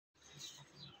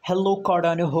Hello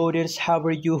Cardano holders, how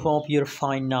are you? Hope you're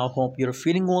fine now. Hope you're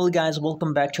feeling well, guys.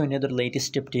 Welcome back to another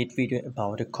latest update video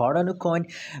about a Cardano coin.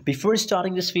 Before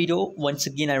starting this video, once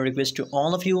again I request to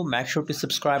all of you, make sure to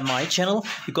subscribe my channel,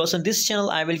 because on this channel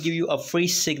I will give you a free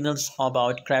signals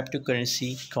about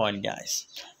cryptocurrency coin, guys.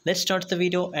 Let's start the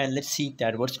video and let's see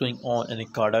that what's going on in the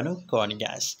Cardano coin,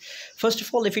 guys. First of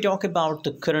all, if you talk about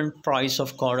the current price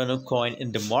of Cardano coin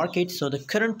in the market, so the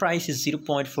current price is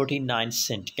 0.49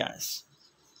 cent, guys.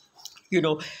 We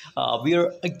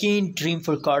are again dream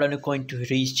for Cardano coin to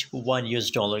reach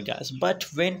 $1, guys. But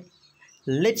when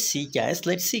let's see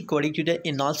according to the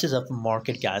analysis of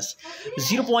market, guys,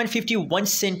 0.51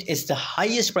 cent is the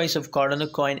highest price of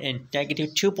Cardano coin and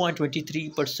negative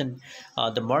 2.23%.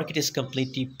 The market is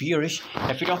completely bearish.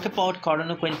 If you talk about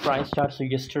Cardano coin price chart, so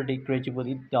yesterday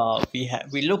gradually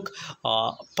we look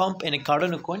pump in a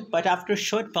Cardano coin, but after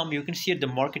short pump you can see the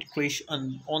market crash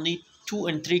on only 2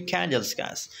 and 3 candles,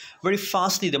 guys. Very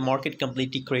fastly the market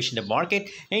completely crashed in the market,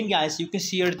 and guys you can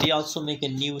see here they also make a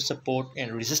new support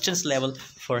and resistance level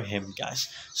for him, guys.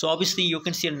 So obviously you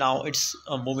can see now it's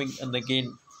moving and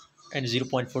again at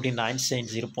 0.49 cent,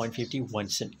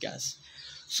 0.51 cent, guys.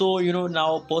 So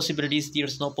now possibilities,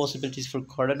 there's no possibilities for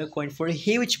Cardano coin for a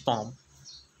huge pump.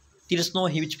 There is no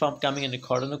huge pump coming in the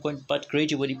Cardano coin, but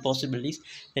gradually possibilities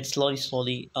that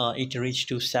slowly it reached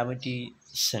to 70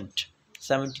 cent,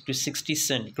 70 to 60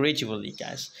 cent gradually,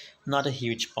 guys. Not a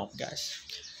huge pump, guys.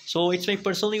 So it's my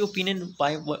personal opinion.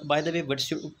 By the way,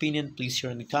 what's your opinion? Please share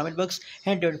in the comment box,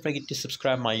 and don't forget to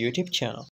subscribe my YouTube channel.